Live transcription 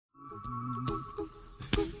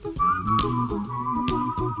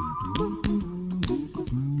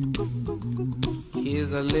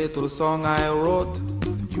is a little song I wrote.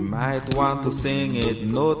 You might want to sing it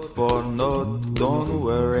note for note. Don't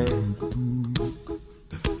worry,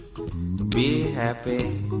 be happy.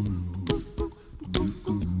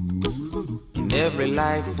 In every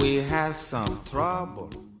life we have some trouble.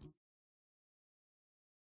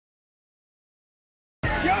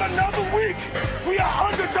 Yet another week, we are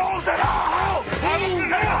underdogs at our house.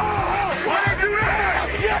 Why did you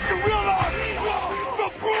have yet to realize the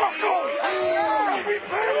Broncos? We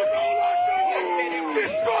played us all like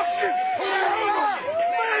destruction,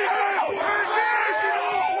 mayhem,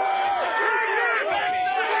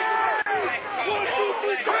 one, two,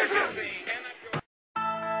 three, take it.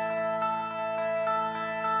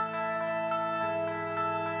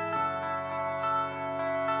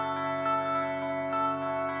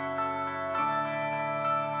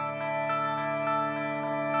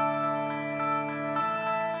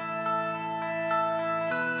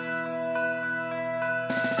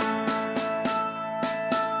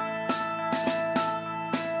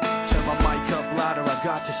 I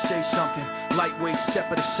got to say something. Lightweight, step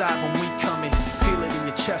at the side when we come in. Feel it in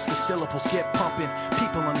your chest, the syllables get pumping.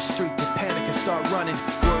 People on the street get panic and start running.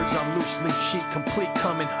 Words on loose leaf sheet, complete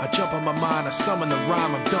coming. I jump on my mind, I summon the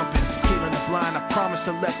rhyme, I'm dumping. Healing the blind, I promise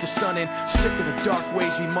to let the sun in. Sick of the dark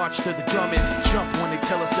ways, we march to the drumming. Jump when they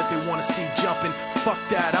tell us that they want to see jumping. Fuck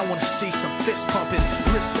that, I want to see some fist pumping.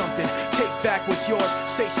 Risk something, take back what's yours.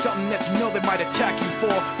 Say something that you know they might attack you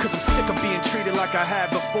for. Cause I'm sick of being treated like I have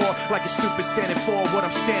before. Like a stupid standing for what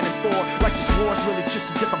I'm standing for. Like this war's really just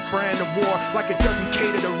a different brand of war. Like it doesn't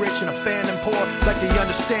cater to rich and abandon poor. Like they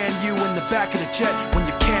understand you in the back of the jet when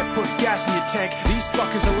you can't put gas in your tank. These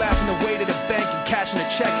fuckers are laughing away to the bank and cashing a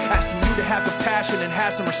check, asking you to have compassion and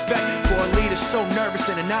have some respect for a leader so nervous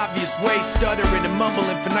in an obvious way, stuttering and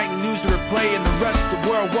mumbling for nightly news to replay, and the rest of the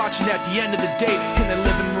world watching at the end of the day in their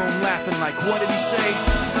living room laughing like, what did he say?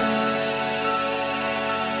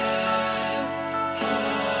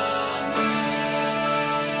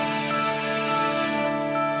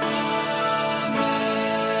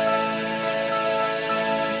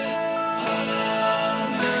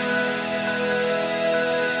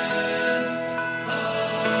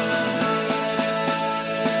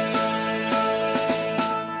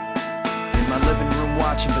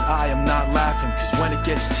 But I am not laughing, cause when it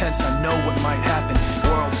gets tense I know what might happen.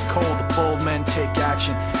 World is cold, the bold men take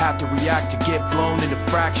action, have to react to get blown into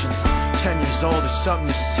fractions. 10 years old is something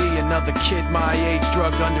to see, another kid my age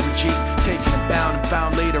drugged under a Jeep, taken and bound and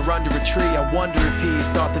found later under a tree. I wonder if he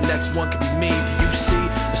thought the next one could be me. Do you see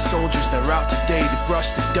the soldiers that are out today to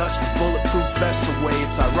brush the dust from bulletproof vests away?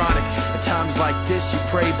 It's ironic, at times like this you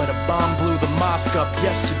pray, but a bomb blew the mosque up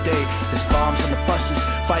yesterday. There's bombs on the buses,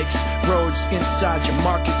 bikes, roads, inside your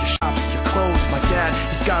market, your shops, your clothes. My dad,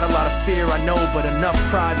 he's got a lot of fear, I know, but enough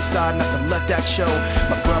pride inside not to let that show.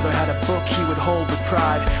 My brother had a book he would hold with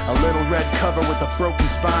pride, a little red cover with a broken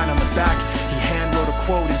spine on the back. He hand wrote a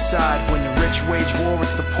quote inside, when the rich wage war,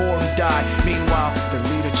 it's the poor who die. Meanwhile, their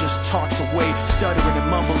leader just talks away, stuttering and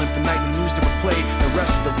mumbling for nightly news to replay. The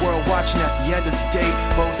rest of the world watching at the end of the day,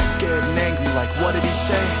 both scared and angry like, what did he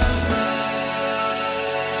say?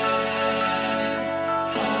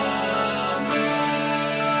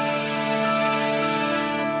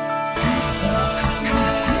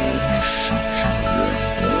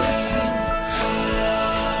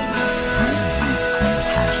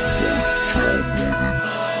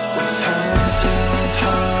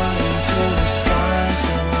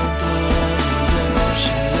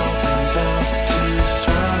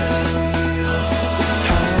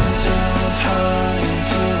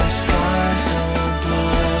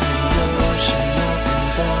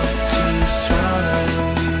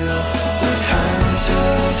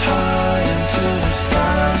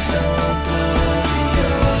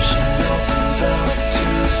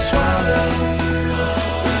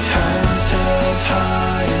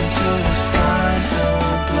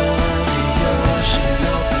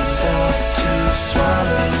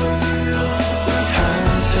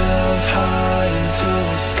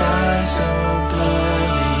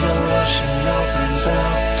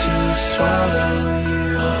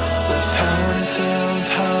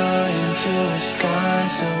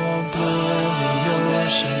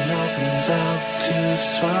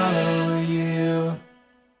 Swallow you.